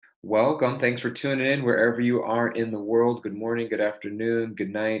Welcome. Thanks for tuning in wherever you are in the world. Good morning, good afternoon, good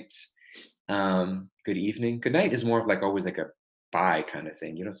night, good evening. Good night is more of like always like a bye kind of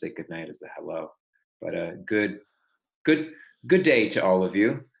thing. You don't say good night as a hello, but good, good day to all of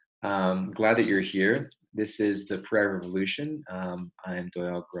you. Glad that you're here. This is the Prayer Revolution. I'm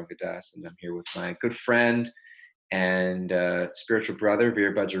Doyle Grogadas, and I'm here with my good friend and spiritual brother,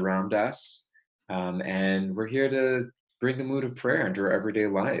 Veerbhaja Ramdas. And we're here to bring the mood of prayer into our everyday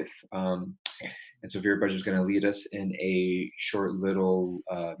life. And so Veerbhaja is going to lead us in a short little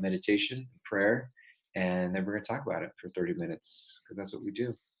meditation prayer, and then we're going to talk about it for 30 minutes because that's what we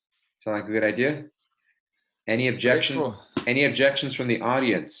do. Sound like a good idea? Any objection? Grateful. Any objections from the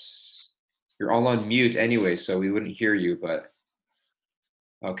audience? You're all on mute anyway, so we wouldn't hear you. But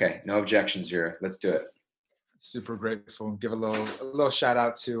okay, no objections here. Let's do it. Super grateful. Give a little shout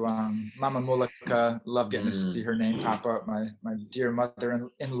out to Mama Mulika. Love getting to see her name pop up. My dear mother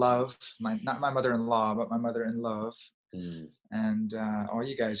in love. Not my mother-in-law, but my mother in love. And all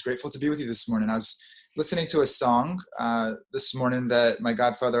you guys, grateful to be with you this morning. I was listening to a song this morning that my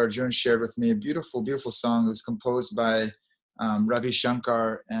godfather Arjun shared with me. A beautiful, beautiful song. It was composed by Ravi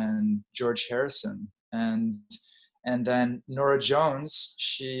Shankar and George Harrison. And then Nora Jones,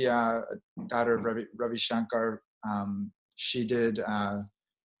 she, daughter of Ravi Shankar, she did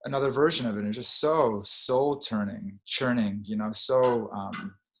another version of it. And it's just so soul-churning, so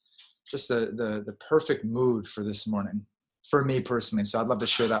just the perfect mood for this morning, for me personally. So I'd love to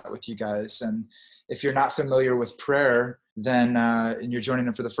share that with you guys. And if you're not familiar with prayer, then and you're joining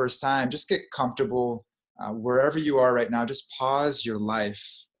in for the first time, just get comfortable wherever you are right now. Just pause your life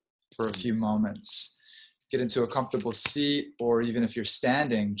for a few moments. Get into a comfortable seat, or even if you're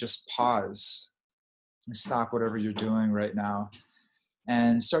standing, just pause and stop whatever you're doing right now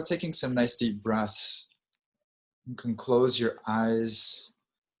and start taking some nice deep breaths. You can close your eyes,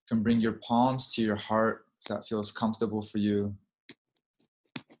 you can bring your palms to your heart if that feels comfortable for you.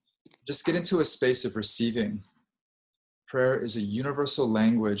 Just get into a space of receiving. Prayer is a universal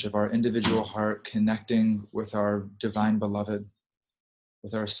language of our individual heart connecting with our divine beloved,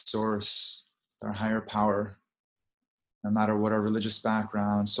 with our source, our higher power. No matter what our religious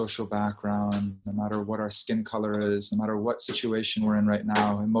background, social background, no matter what our skin color is, no matter what situation we're in right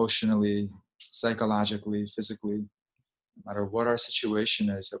now, emotionally, psychologically, physically, no matter what our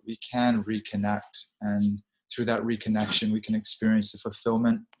situation is, that we can reconnect. And through that reconnection, we can experience the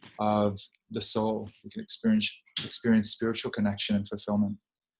fulfillment of the soul. We can experience spiritual connection and fulfillment.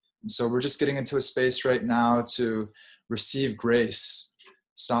 And so we're just getting into a space right now to receive grace,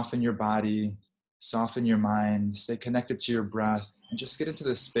 soften your body, soften your mind, stay connected to your breath, and just get into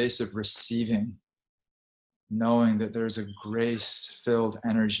this space of receiving, knowing that there's a grace-filled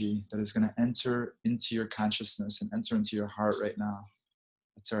energy that is going to enter into your consciousness and enter into your heart right now.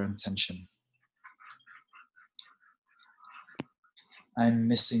 That's our intention. I'm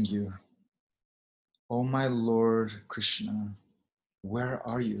missing you. Oh my Lord Krishna, where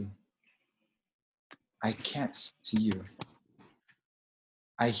are you? I can't see you.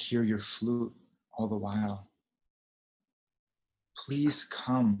 I hear your flute all the while. Please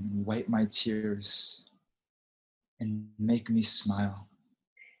come and wipe my tears and make me smile.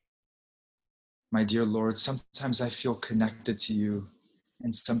 My dear Lord, sometimes I feel connected to you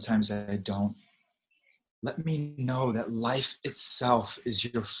and sometimes I don't. Let me know that life itself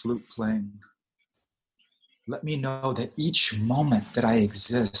is your flute playing. Let me know that each moment that I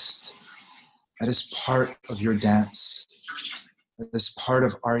exist, that is part of your dance. That is part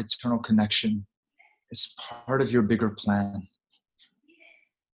of our eternal connection. It's part of your bigger plan.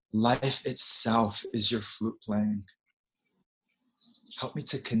 Life itself is your flute playing. Help me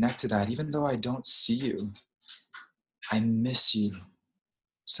to connect to that, even though I don't see you. I miss you.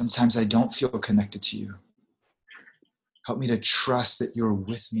 Sometimes I don't feel connected to you. Help me to trust that you're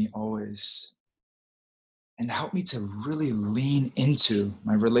with me always. And help me to really lean into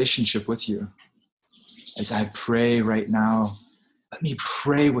my relationship with you. As I pray right now, let me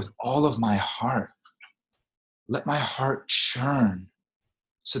pray with all of my heart. Let my heart churn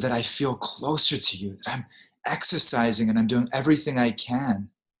so that I feel closer to you, that I'm exercising and I'm doing everything I can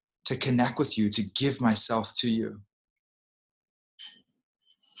to connect with you, to give myself to you.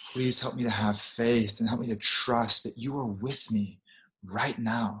 Please help me to have faith and help me to trust that you are with me right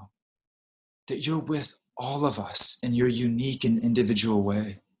now, that you're with all of us in your unique and individual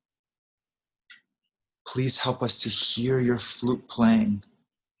way. Please help us to hear your flute playing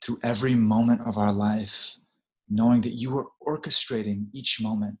through every moment of our life, knowing that you are orchestrating each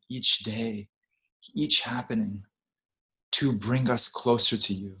moment, each day, each happening to bring us closer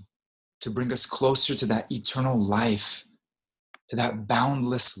to you, to bring us closer to that eternal life to that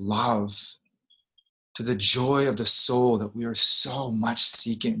boundless love, to the joy of the soul that we are so much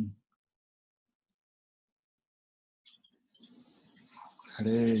seeking.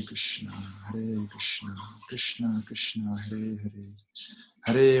 Hare Krishna, Krishna Krishna, Hare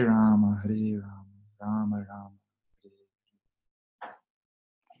Hare, Hare Rama, Rama Rama.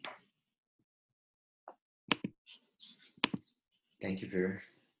 Thank you, Veer.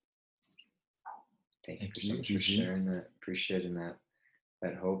 Thank you Thank so you, much for Gigi. sharing that, appreciating that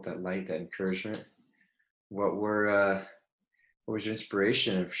hope, that light, that encouragement. What was your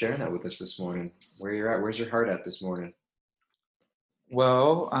inspiration of sharing that with us this morning? Where you're at? Where's your heart at this morning?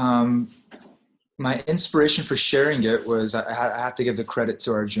 Well, my inspiration for sharing it was I have to give the credit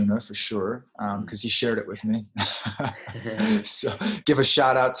to Arjuna for sure, because he shared it with me. So give a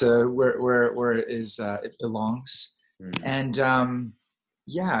shout out to where it is it belongs. And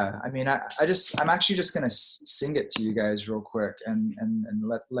yeah, I mean, I'm actually just gonna sing it to you guys real quick and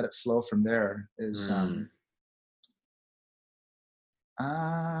let it flow from there.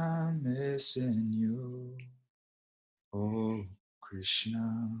 I'm missing you, oh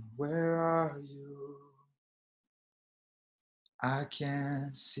Krishna, where are you? I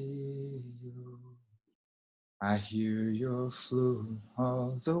can't see you. I hear your flute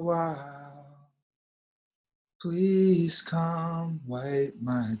all the while. Please come wipe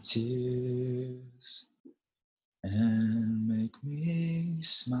my tears and make me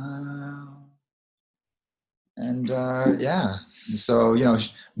smile. And yeah, and so,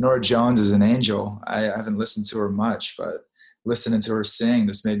 Nora Jones is an angel. I haven't listened to her much, but listening to her sing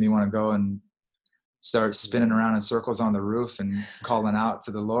just made me want to go and start spinning around in circles on the roof and calling out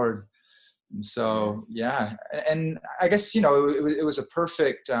to the Lord. And so, yeah, and I guess, it was a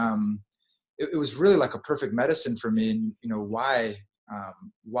perfect, it was really like a perfect medicine for me. And, why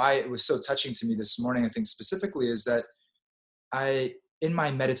it was so touching to me this morning, I think specifically, is that in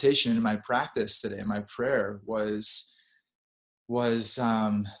my meditation, in my practice today, my prayer was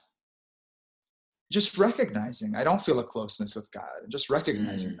just recognizing I don't feel a closeness with God, and just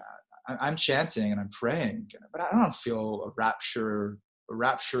recognizing that I'm chanting and I'm praying, but I don't feel a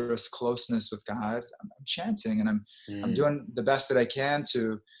rapturous closeness with God. I'm chanting and I'm doing the best that I can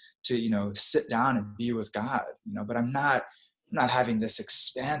to sit down and be with God, but I'm not having this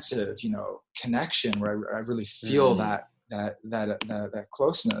expansive, connection where I really feel that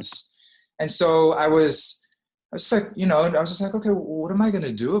closeness. And so I was just like, okay, well, what am I going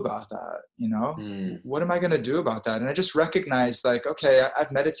to do about that? What am I going to do about that? And I just recognized, like, okay,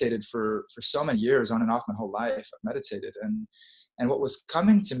 I've meditated for so many years, on and off my whole life. I've meditated. And what was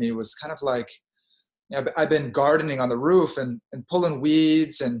coming to me was kind of like, I've been gardening on the roof and pulling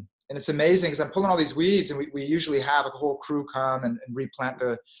weeds, and it's amazing because I'm pulling all these weeds, and we usually have a whole crew come and replant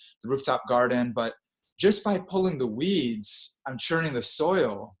the rooftop garden. But just by pulling the weeds, I'm churning the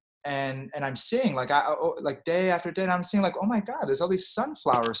soil. And I'm seeing, like, like day after day, and I'm seeing, like, oh my God, there's all these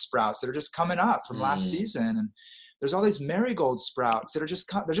sunflower sprouts that are just coming up from last season, and there's all these marigold sprouts that are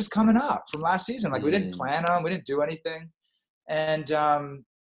they're just coming up from last season. Like, we didn't plant them, we didn't do anything, and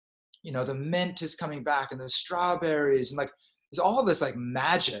the mint is coming back, and the strawberries, and like there's all this like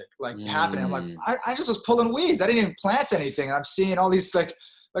magic like happening. I'm like, I just was pulling weeds. I didn't even plant anything, and I'm seeing all these like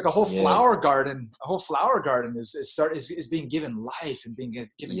a whole flower garden. A whole flower garden is being given life and being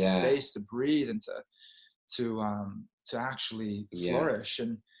given space to breathe and to actually flourish.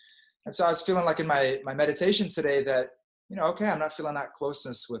 And so I was feeling like in my meditation today that, okay, I'm not feeling that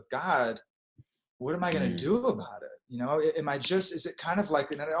closeness with God. What am I going to do about it? Is it kind of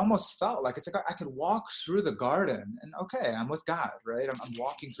like, and it almost felt like, it's like I could walk through the garden and, okay, I'm with God, right? I'm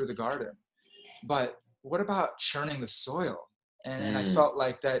walking through the garden, but what about churning the soil? And I felt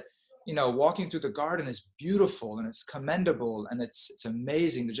like that, walking through the garden is beautiful and it's commendable, and it's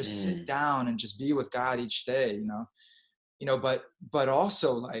amazing to just sit down and just be with God each day, but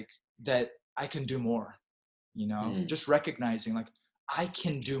also like that I can do more, just recognizing like I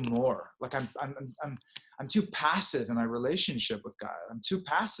can do more. Like I'm too passive in my relationship with God. I'm too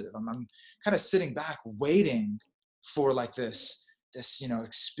passive. I'm kind of sitting back waiting for like this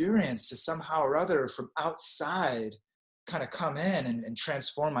experience to somehow or other from outside kind of come in and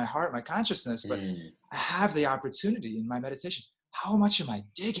transform my heart, my consciousness. But I have the opportunity in my meditation. How much am I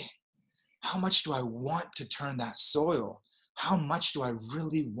digging? How much do I want to turn that soil? How much do I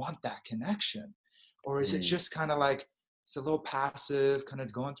really want that connection? Or is it just kind of like, it's a little passive, kind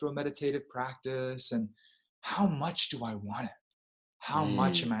of going through a meditative practice? And how much do I want it? How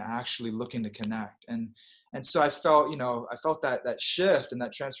much am I actually looking to connect? And so I felt, I felt that shift and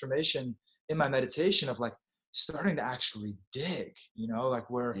that transformation in my meditation of like starting to actually dig, like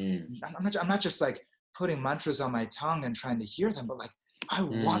where I'm not just like putting mantras on my tongue and trying to hear them, but like, I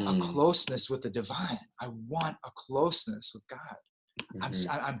want a Mm. closeness with the divine. I want a closeness with God.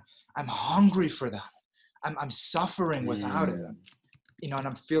 Mhm. I'm hungry for that. I'm suffering without it. Mm. And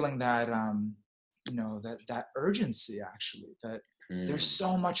I'm feeling that, that urgency, actually, that there's Mm.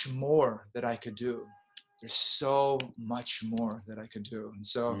 so much more that I could do. There's so much more that I could do. And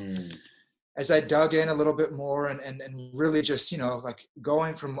so Mm. as I dug in a little bit more and really just, like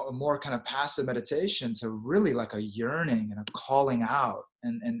going from a more kind of passive meditation to really like a yearning and a calling out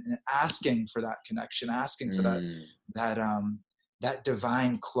and asking for that connection, asking for Mm. that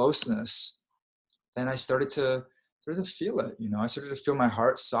divine closeness, then I started to feel it. I started to feel my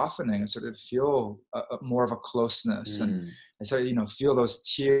heart softening. I started to feel more of a closeness, and Mm. I started, feel those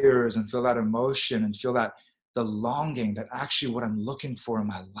tears and feel that emotion and feel that the longing that actually what I'm looking for in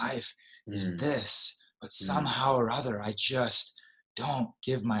my life is Mm. this, but Mm. somehow or other, I just don't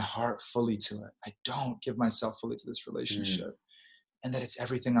give my heart fully to it. I don't give myself fully to this Mm. relationship, and that it's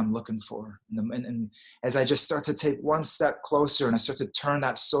everything I'm looking for. And as I just start to take one step closer and I start to turn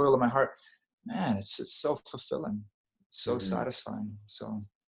that soil of my heart, man, it's so fulfilling. It's so Mhm. satisfying. So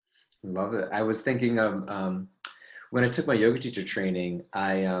Love it. I was thinking of when I took my yoga teacher training,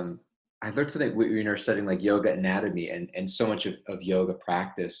 I learned something. We are studying like yoga anatomy, and so much of yoga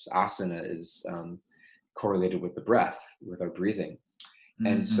practice, asana, is correlated with the breath, with our breathing.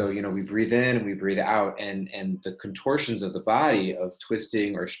 And mm, so, we breathe in and we breathe out, and the contortions of the body, of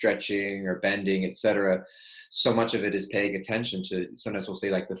twisting or stretching or bending, etc. So much of it is paying attention to. Sometimes we'll say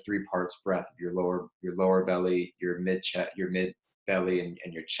like the three parts breath of your lower belly, your mid belly,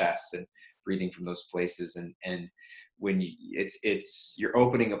 and your chest, and breathing from those places. And when it's you're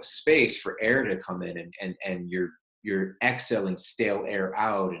opening up space for air to come in, and you're exhaling stale air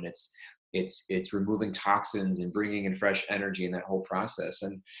out, and it's removing toxins and bringing in fresh energy in that whole process.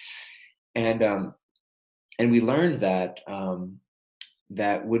 And we learned that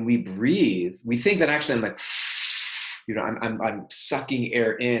when we breathe, we think that actually I'm like, I'm sucking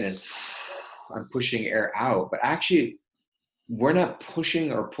air in and I'm pushing air out, but actually we're not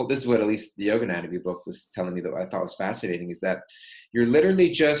pushing or pull. This is what at least the Yoga Anatomy book was telling me, that I thought was fascinating, is that you're literally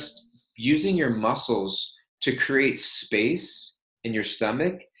just using your muscles to create space in your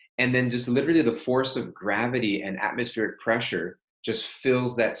stomach, and then just literally the force of gravity and atmospheric pressure just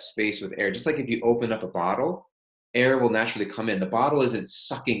fills that space with air. Just like if you open up a bottle, air will naturally come in. The bottle isn't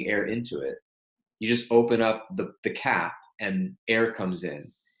sucking air into it. You just open up the cap and air comes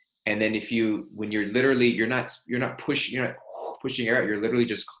in. And then when you're not pushing air out, you're literally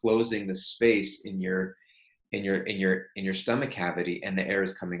just closing the space in your stomach cavity, and the air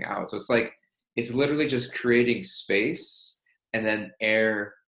is coming out. So it's literally just creating space, and then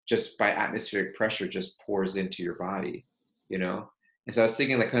air just by atmospheric pressure just pours into your body, you know? And so I was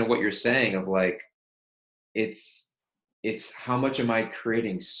thinking like kind of what you're saying of like, it's how much am I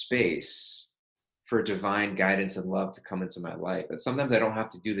creating space for divine guidance and love to come into my life. That sometimes I don't have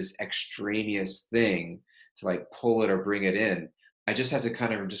to do this extraneous thing to like pull it or bring it in. I just have to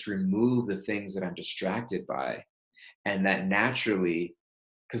kind of just remove the things that I'm distracted by. And that naturally,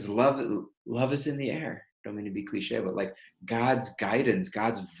 because love is in the air. Don't mean to be cliche, but like God's guidance,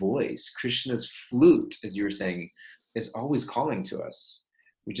 God's voice, Krishna's flute, as you were saying, is always calling to us.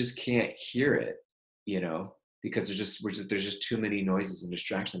 We just can't hear it, because there's just too many noises and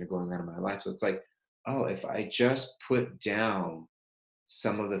distractions that are going on in my life. So it's like, oh, if I just put down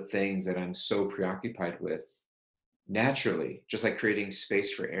some of the things that I'm so preoccupied with, naturally, just like creating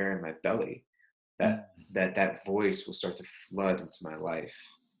space for air in my belly, that mm, that voice will start to flood into my life.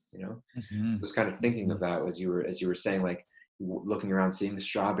 So I mhm, was kind of thinking of mhm, that as you were saying, like looking around, seeing the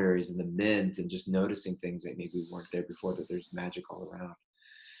strawberries and the mint, and just noticing things that maybe weren't there before, that there's magic all around.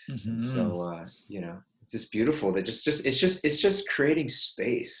 And mhm. so it's just beautiful that it's just creating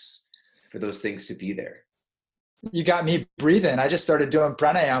space for those things to be there. You got me breathing. I just started doing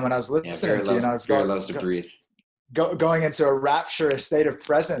pranayama when I was Yeah, listening to you, and I was Vera loves to breathe. going into a rapturous state of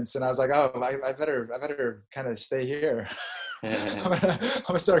presence, and I was like, oh, I better kind of stay here. I'm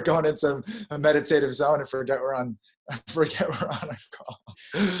gonna start going into a meditative zone and forget we're on a call.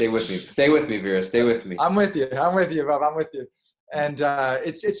 Stay with me, Vera, stay with me. I'm with you, Bob. I'm with you. And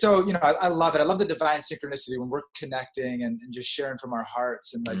it's so, I love it. I love the divine synchronicity when we're connecting and just sharing from our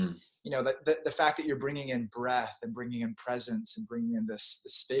hearts, and like, Mm, the fact that you're bringing in breath and bringing in presence and bringing in this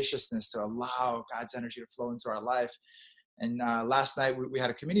spaciousness to allow God's energy to flow into our life. And last night we had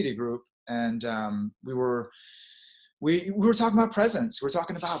a community group, and we were talking about presence. We're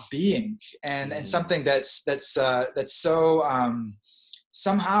talking about being, and mm, something that's so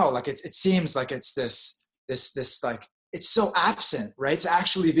somehow, like it seems like it's this like it's so absent, right? To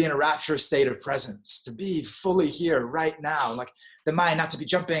actually be in a rapturous state of presence, to be fully here right now, like the mind not to be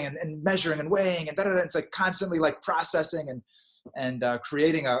jumping and measuring and weighing and da-da-da. It's like constantly like processing and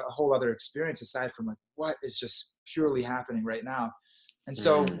creating a whole other experience aside from like what is just purely happening right now. And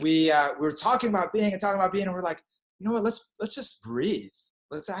so Mm, we were talking about being and we're like, you know what, let's just breathe.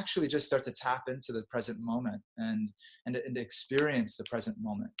 Let's actually just start to tap into the present moment and experience the present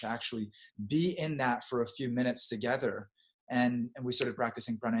moment, to actually be in that for a few minutes together. And we started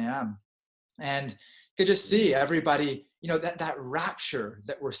practicing pranayama, and could just see everybody, you know, that rapture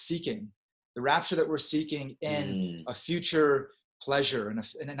that we're seeking, the rapture that we're seeking in mm, a future pleasure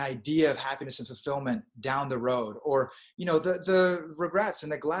and an idea of happiness and fulfillment down the road, or you know, the regrets and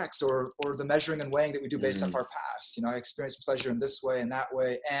neglects, or the measuring and weighing that we do based off mm, our past. You know, I experienced pleasure in this way and that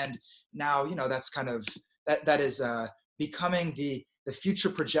way, and now, you know, that's kind of that is becoming the future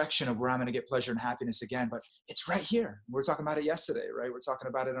projection of where I'm going to get pleasure and happiness again. But it's right here. We were talking about it yesterday, right? We're talking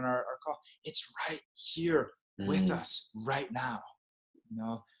about it on our call. It's right here with mm, us right now. You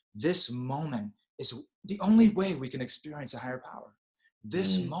know, this moment is the only way we can experience a higher power.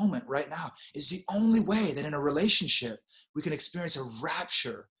 This mm, moment right now is the only way that in a relationship we can experience a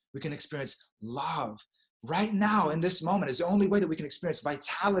rapture, we can experience love. Right now, in this moment, is the only way that we can experience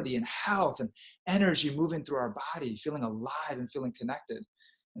vitality and health and energy moving through our body, feeling alive and feeling connected.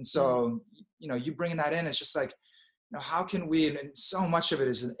 And mm, so, you know, you bringing that in, it's just like, you know, how can we, and so much of it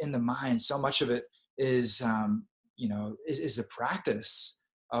is in the mind, so much of it is, you know, is the practice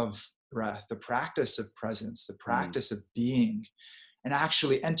of breath, the practice of presence, the mm, practice of being, and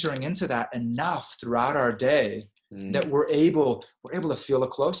actually entering into that enough throughout our day that mm. we're able to feel a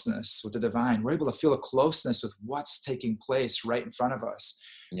closeness with the divine. We're able to feel a closeness with what's taking place right in front of us.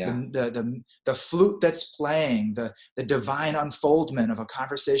 Yeah. The flute that's playing, the divine unfoldment of a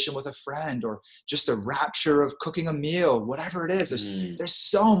conversation with a friend, or just the rapture of cooking a meal, whatever it is, Mm, there's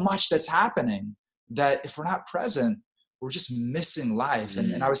so much that's happening that if we're not present, we're just missing life.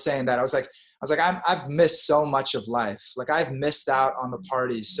 And I mm, was saying that, I've missed so much of life. Like I've missed out on the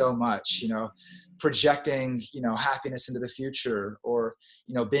parties so much, you know, projecting, you know, happiness into the future, or,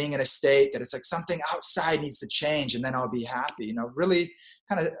 you know, being in a state that it's like something outside needs to change and then I'll be happy, you know, really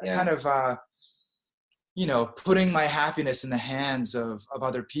kind yeah. of, you know, putting my happiness in the hands of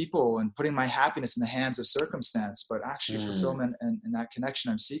other people and putting my happiness in the hands of circumstance. But actually Mm, fulfillment and that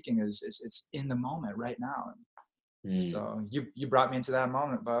connection I'm seeking is it's in the moment right now. mm, So you brought me into that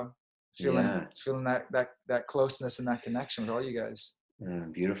moment, Bob. yeah. Feeling that closeness and that connection with all you guys.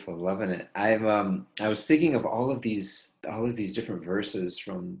 Beautiful, loving it. I was thinking of all of these different verses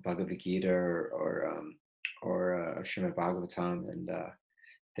from Bhagavad Gita or Srimad Bhagavatam, and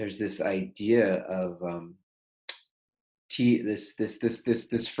there's this idea of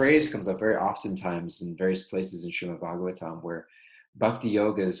this phrase comes up very oftentimes in various places in Srimad Bhagavatam, where Bhakti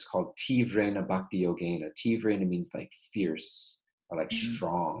Yoga is called Tivrena Bhakti Yogena. Tivrena means like fierce or like Mm-hmm.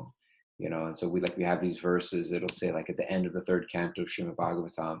 strong, you know. And so we have these verses. It'll say like at the end of the third canto of Srimad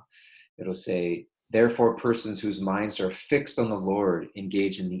Bhagavatam, it'll say, therefore, persons whose minds are fixed on the Lord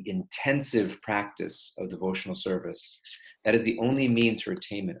engage in the intensive practice of devotional service. That is the only means for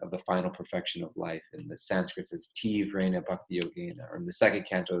attainment of the final perfection of life. In the Sanskrit says Tivrena Bhakti Yogena. Or in the second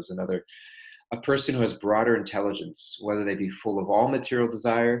canto is another, a person who has broader intelligence, whether they be full of all material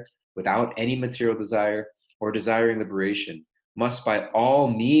desire, without any material desire, or desiring liberation, must by all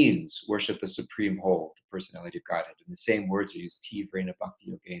means worship the supreme whole, the personality of Godhead. And the same words are used, Tivrena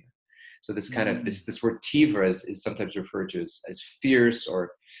Bhakti Yogena. So this kind of Mm-hmm. this word tivra is sometimes referred to as fierce,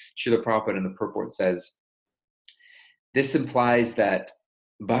 or Srila Prabhupada in the purport says, this implies that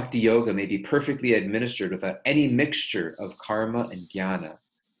bhakti yoga may be perfectly administered without any mixture of karma and jnana,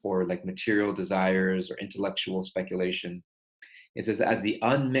 or like material desires or intellectual speculation. It says, as the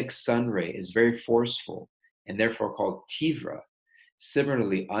unmixed sun ray is very forceful and therefore called tivra,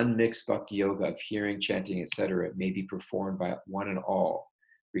 similarly, unmixed bhakti yoga of hearing, chanting, etc., may be performed by one and all,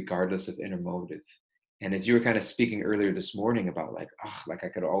 regardless of inner motive. And as you were kind of speaking earlier this morning about like, oh, like I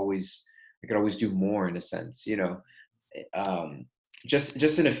could always do more in a sense, you know, um,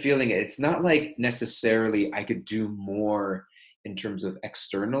 just in a feeling. It's not like necessarily I could do more in terms of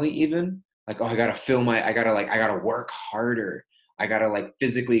externally, even like, oh, I gotta work harder. I gotta like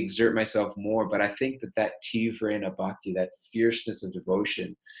physically exert myself more. But I think that tivrena bhakti, that fierceness of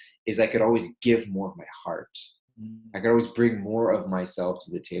devotion, is I could always give more of my heart. I could always bring more of myself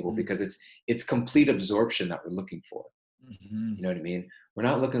to the table, because it's complete absorption that we're looking for. Mm-hmm. You know what I mean? We're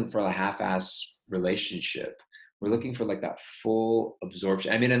not looking for a half-ass relationship. We're looking for like that full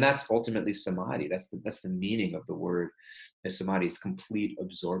absorption. I mean, and that's ultimately samadhi. That's the meaning of the word is samadhi, is complete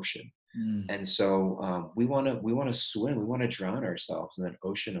absorption. Mm. And so we want to swim, we want to drown ourselves in that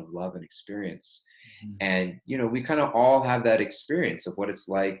ocean of love and experience. Mhm. And we kind of all have that experience of what it's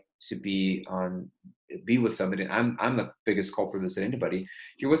like to be with somebody. I'm the biggest culprit of this than anybody.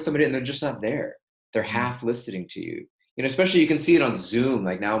 You're with somebody and they're just not there. They're Mm. half listening to you. Especially you can see it on Zoom.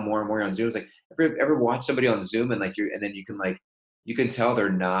 Like now, more and more on Zoom. It's like ever watch somebody on Zoom and and then you can tell they're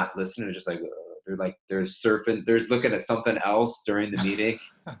not listening. They're just they're surfing. They're looking at something else during the meeting.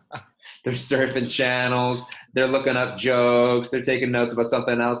 They're surfing channels. They're looking up jokes. They're taking notes about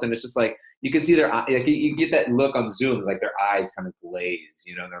something else, and it's just like you can see like you get that look on Zoom, like their eyes kind of glaze,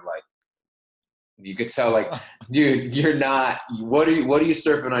 and they're like, you could tell, like, dude, you're not. What are you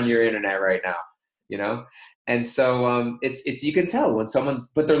surfing on your internet right now? You know, and so it's you can tell when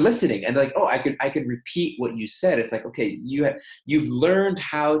but they're listening and they're like, oh, I could repeat what you said. It's like, okay, you've learned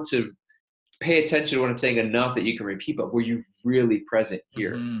how to pay attention to what I'm saying enough that you can repeat, but were you really present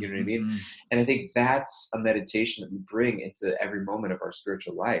here? You Mhm. know what I mean? Mhm. And I think that's a meditation that we bring into every moment of our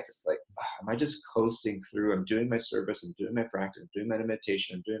spiritual life. It's like, am I just coasting through? I'm doing my service, I'm doing my practice, I'm doing my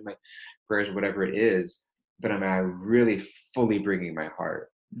meditation, I'm doing my prayers, whatever it is, but am I really fully bringing my heart?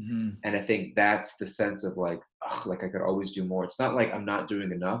 Mhm. And I think that's the sense of like, like I could always do more. It's not like I'm not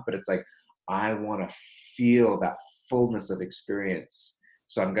doing enough, but it's like I want to feel that fullness of experience.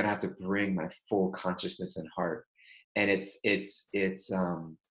 So I'm gonna have to bring my full consciousness and heart. And it's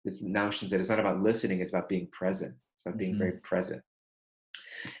notions that it's not about listening, it's about being present. It's about being very Mhm. present.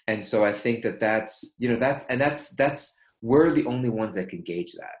 And so I think that's we're the only ones that can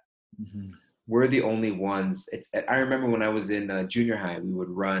gauge that. Mhm. We're the only ones. I remember when I was in junior high, we would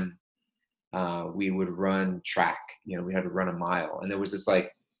run track. We had to run a mile, and there was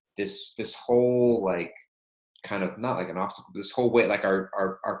this whole, like, kind of not like an obstacle, this whole way, like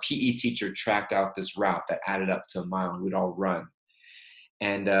our PE teacher tracked out this route that added up to a mile, and we'd all run.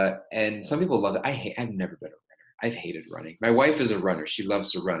 And some people love it. I've never been a runner. I've hated running. My wife is a runner. She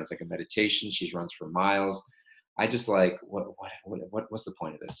loves to run. It's like a meditation. She runs for miles. I just like, what's the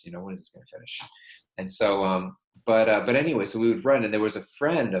point of this? When is this going to finish? And so, but anyway, so we would run, and there was a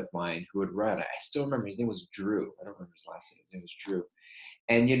friend of mine who would run. I still remember his name was Drew. I don't remember his last name. His name was Drew.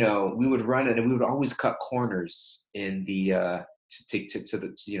 And we would run, and we would always cut corners in the to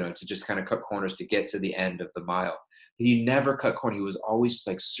the to just kind of cut corners to get to the end of the mile. He never cut corner. He was always just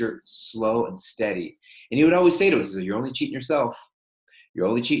like slow and steady. And he would always say to us, "You're only cheating yourself. You're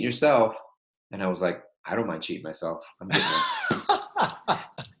only cheating yourself." And I was like, I don't mind cheating myself. I'm getting there.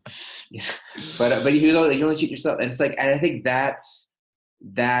 Yeah. But he was always like, "You only cheat yourself." And it's like, and I think that's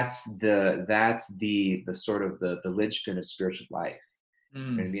the sort of the linchpin of spiritual life. You know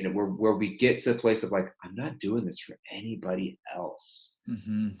what I Mm. mean? Where we get to a place of like, I'm not doing this for anybody else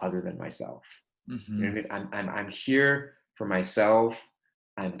Mhm. other than myself. You know Mhm. what I mean? I'm here for myself.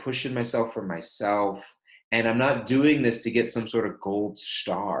 I'm pushing myself for myself. And I'm not doing this to get some sort of gold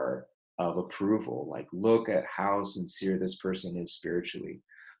star of approval. Like, look at how sincere this person is spiritually.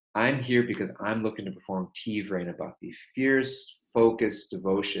 I'm here because I'm looking to perform Tivre Bhakti, fierce, focused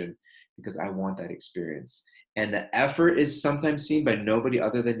devotion, because I want that experience. And the effort is sometimes seen by nobody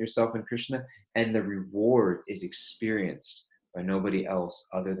other than yourself and Krishna, and the reward is experienced by nobody else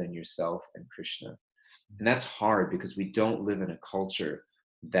other than yourself and Krishna. And that's hard because we don't live in a culture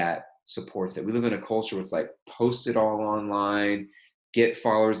that supports it. We live in a culture where it's like, post it all online, get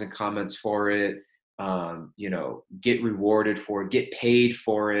followers and comments for it, get rewarded for it, get paid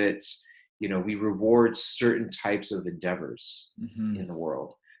for it. We reward certain types of endeavors in Mhm. the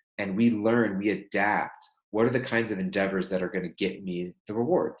world, and we adapt. What are the kinds of endeavors that are going to get me the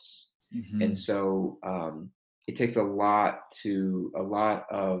rewards? And Mhm. so it takes a lot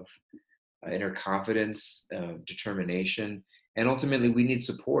of inner confidence, determination, and ultimately we need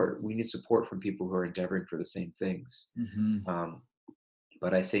support. We need support from people who are endeavoring for the same things. Mhm. Um,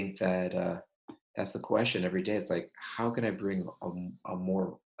 but I think that that's the question every day. It's like, how can I bring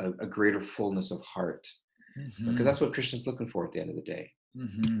a greater fullness of heart? Because Mhm. that's what Krishna's looking for at the end of the day.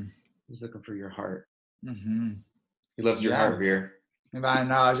 Mhm. He's looking for your heart. Mhm. He loves your Yeah. heart, Veer. And I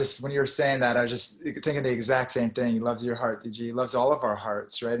know. I just when you were saying that, I was just thinking the exact same thing. He loves your heart, DG. He loves all of our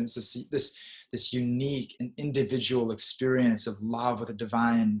hearts, right? And it's this unique and individual experience of love with the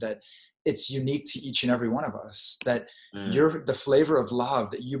divine that it's unique to each and every one of us. That Mm, you're the flavor of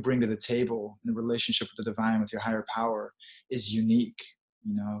love that you bring to the table in the relationship with the divine, with your higher power, is unique.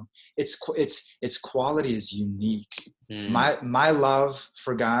 Its quality is unique. mm, My love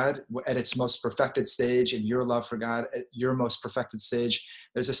for God at its most perfected stage, and your love for God at your most perfected stage,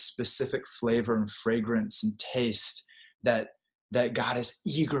 there's a specific flavor and fragrance and taste that God is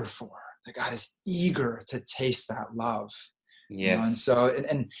eager for. That God is eager to taste that love. And Yes. so,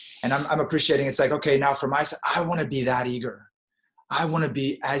 and I'm appreciating, it's like, okay, now for myself, I want to be that eager. I want to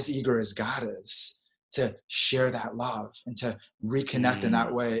be as eager as God is to share that love and to reconnect in that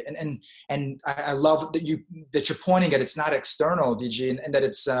Mm, way. And I love that you're pointing at, it's not external, DG, and that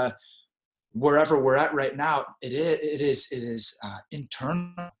it's wherever we're at right now, it is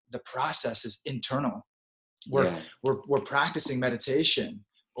internal. The process is internal. We're yeah. we're practicing meditation,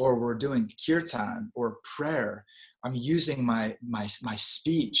 or we're doing kirtan or prayer. I'm using my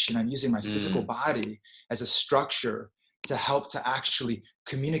speech, and I'm using my physical Mm, body as a structure to help to actually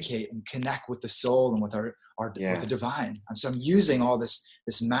communicate and connect with the soul and with our with the yeah. divine. And so I'm using all this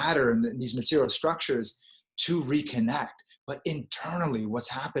matter and these material structures to reconnect. But internally, what's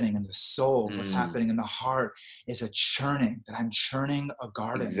happening in the soul, what's Mm, happening in the heart, is a churning, that I'm churning a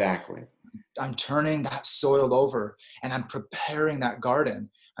garden. exactly. I'm turning that soil over, and I'm preparing that garden.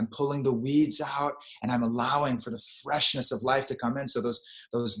 I'm pulling the weeds out, and I'm allowing for the freshness of life to come in, so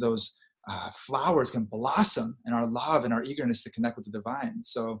those flowers can blossom in our love and our eagerness to connect with the divine.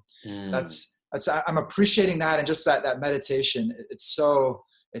 So Mm. that's I'm appreciating that, and just that meditation. It's so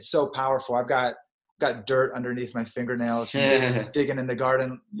powerful. I've got dirt underneath my fingernails from digging in the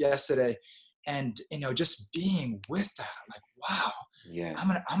garden yesterday, and just being with that, like, wow. Yeah.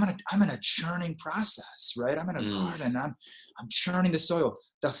 I'm in a churning process, right? I'm in a Mm, garden. I'm churning the soil.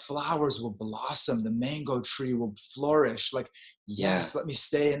 The flowers will blossom. The mango tree will flourish. Like, yeah. yes, let me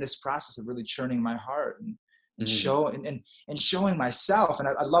stay in this process of really churning my heart, and Mm, show and showing myself. And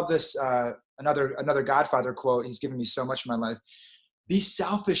I love this another Godfather quote. He's given me so much in my life. Be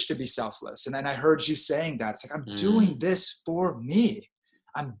selfish to be selfless. And then I heard you saying that. It's like, I'm doing mm, this for me.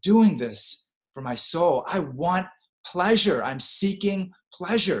 I'm doing this for my soul. I want pleasure. I'm seeking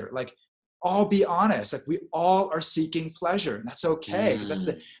pleasure. Like, all be honest. Like, we all are seeking pleasure. And that's okay, because mm,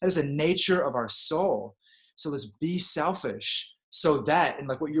 that is a nature of our soul. So let's be selfish, so that, and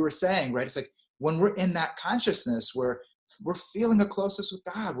like what you were saying, right? It's like, when we're in that consciousness where we're feeling a closeness with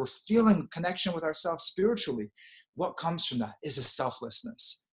God, we're feeling connection with ourselves spiritually, what comes from that is a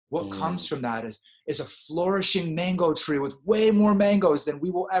selflessness. What comes mm. from that is a flourishing mango tree with way more mangoes than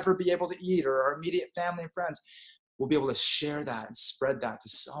we will ever be able to eat, or our immediate family and friends. We'll be able to share that and spread that to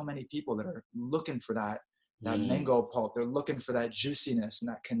so many people that are looking for that Mm, mango pulp. They're looking for that juiciness and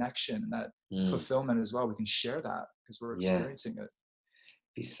that connection and that mm. fulfillment as well. We can share that because we're Yeah. experiencing it.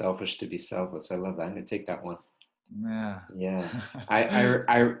 Be selfish to be selfless. I love that. I'm gonna take that one. Yeah. Yeah.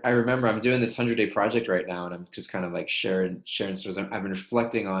 I remember I'm doing this 100-day project right now, and I'm just kind of like sharing stories. I've been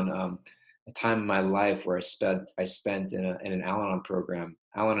reflecting on a time in my life where I spent in an Al-Anon program,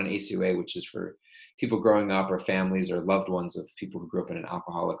 Al-Anon ACOA, which is for people growing up or families or loved ones of people who grew up in an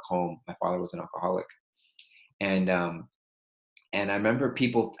alcoholic home. My father was an alcoholic, and I remember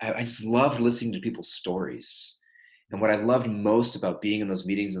I just loved listening to people's stories. And what I loved most about being in those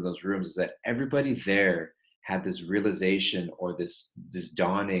meetings, in those rooms, is that everybody there had this realization, or this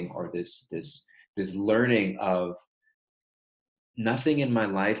dawning, or this learning of, nothing in my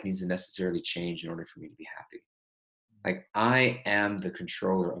life needs to necessarily change in order for me to be happy. Like, I am the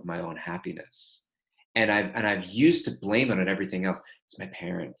controller of my own happiness. And I've used to blame it on everything else. It's my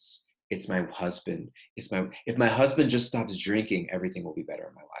parents, it's my husband, if my husband just stops drinking, everything will be better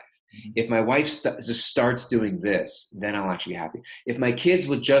in my life. Mhm. If my wife just starts doing this, then I'll actually be happy. If my kids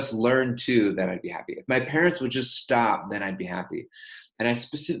would just learn to, then I'd be happy. If my parents would just stop, then I'd be happy. And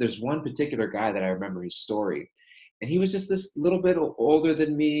there's one particular guy that I remember his story, and he was just this little bit older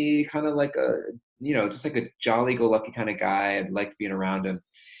than me, kind of like just like a jolly-go-lucky kind of guy. I liked being around him.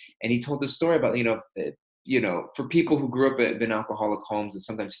 And he told this story about, for people who grew up in alcoholic homes, and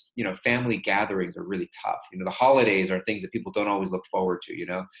sometimes, family gatherings are really tough. The holidays are things that people don't always look forward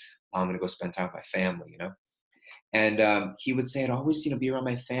to. I'm going to go spend time with my family. And he would say, I'd always, be around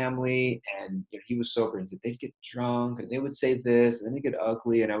my family. And he was sober, and said they'd get drunk, and they would say this, and then they get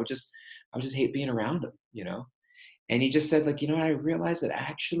ugly, and I would just hate being around them. And he just said, like, I realized that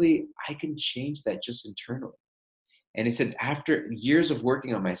actually I can change that just internally. And he said, after years of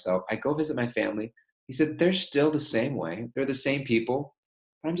working on myself, I go visit my family. He said, they're still the same way. They're the same people,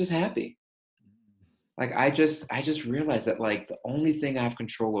 but I'm just happy. Like, I just realized that, like, the only thing I have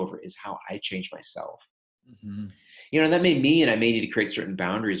control over is how I change myself. Mhm. That may mean I may need to create certain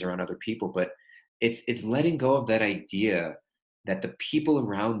boundaries around other people, but it's letting go of that idea that the people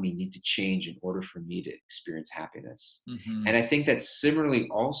around me need to change in order for me to experience happiness. And Mhm. I think that similarly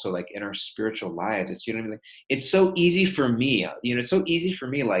also, like, in our spiritual lives, it's, what I mean? Like, it's so easy for me, it's so easy for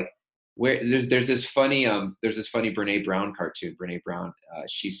me, like, where there's this funny Brene Brown cartoon. Brene Brown,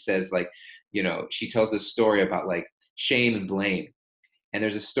 she says, like, she tells this story about, like, shame and blame. And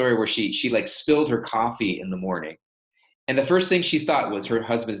there's a story where she like spilled her coffee in the morning, And the first thing she thought was her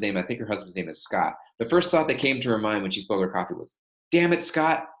husband's name. I think her husband's name is Scott. The first thought that came to her mind when she spilled her coffee was, damn it,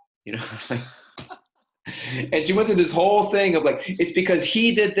 Scott. You know, like, and she went through this whole thing of like, it's because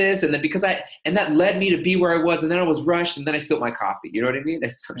he did this, and then and that led me to be where I was, and then I was rushed, and then I spilled my coffee. You know what I mean?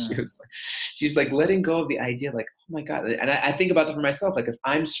 And so she's like letting go of the idea, like, oh my God. And I think about that for myself. Like if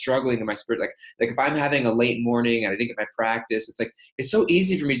I'm struggling in my spirit, like if I'm having a late morning and I didn't get my practice, it's like, it's so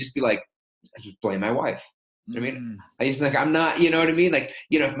easy for me to just be like, I just blame my wife. You know what I mean? I just like, I'm not, you know what I mean? Like,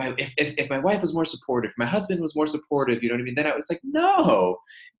 you know, if my wife was more supportive, if my husband was more supportive, you know what I mean? Then I was like, no,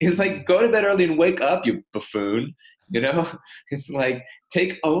 it's like, go to bed early and wake up, you buffoon, you know? It's like,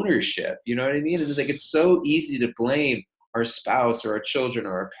 take ownership, you know what I mean? It's like, it's so easy to blame our spouse or our children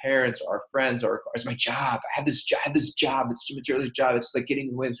or our parents or our friends or it's my job. I have this job, it's too materialist job. It's like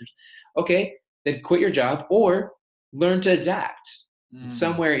getting away. Okay, then quit your job or learn to adapt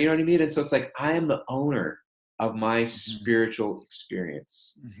somewhere, you know what I mean? And so it's like, I am the owner of my spiritual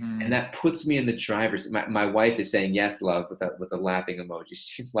experience. And that puts me in the driver's. My wife is saying yes, love, with a laughing emoji.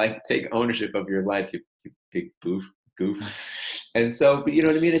 She's like, take ownership of your life, you big goof. And so, but you know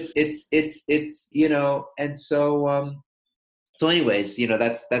what I mean? It's you know, and so so anyways, you know,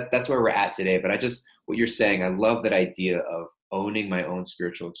 that's where we're at today. But what you're saying, I love that idea of owning my own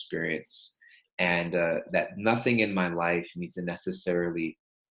spiritual experience, and that nothing in my life needs to necessarily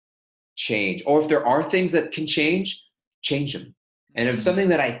change, or if there are things that can change them. And if something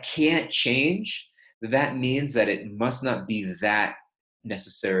that I can't change, that means that it must not be that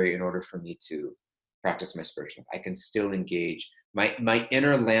necessary in order for me to practice my spiritual life. I can still engage. My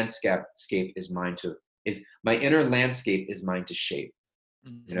inner landscape is mine to shape,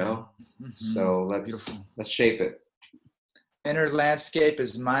 you know. So let's shape it. Inner landscape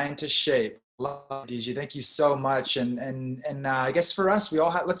is mine to shape. Love, DG. Thank you so much. And I guess for us, we all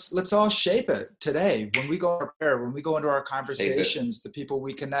have, let's all shape it today. When we go to prayer, when we go into our conversations, the people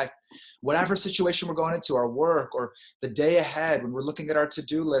we connect, whatever situation we're going into, our work or the day ahead, when we're looking at our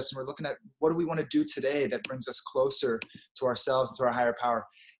to-do list and we're looking at what do we want to do today that brings us closer to ourselves, to our higher power.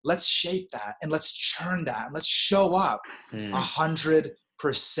 Let's shape that and let's churn that and let's show up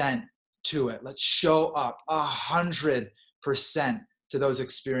 100% to it. Let's show up 100% to those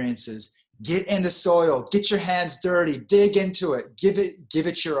experiences. Get in the soil, get your hands dirty, dig into it, give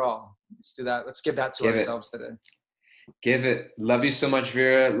it your all. Let's do that. Let's give that to ourselves today. Give it. Love you so much,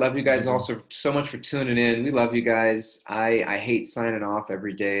 Vera. Love you guys also so much for tuning in. We love you guys. I hate signing off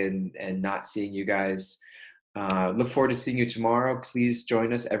every day and not seeing you guys. Look forward to seeing you tomorrow. Please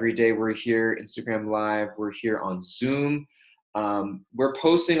join us every day. We're here, Instagram Live. We're here on Zoom. We're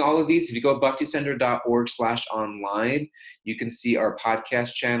posting all of these. If you go bhakticenter.org/online, you can see our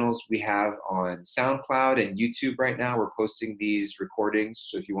podcast channels we have on SoundCloud and YouTube right now. We're posting these recordings.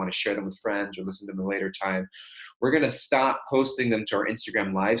 So if you want to share them with friends or listen to them at a later time, we're going to stop posting them to our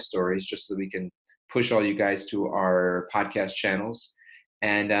Instagram live stories just so that we can push all you guys to our podcast channels.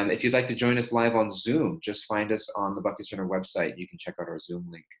 And if you'd like to join us live on Zoom, just find us on the Bhakti Center website. You can check out our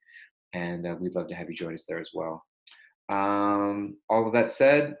Zoom link. And we'd love to have you join us there as well. All of that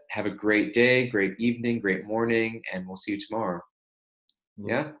said, have a great day, great evening, great morning, and we'll see you tomorrow.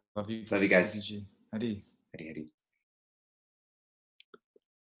 Yeah? Love you Love you guys. Hari. Hari.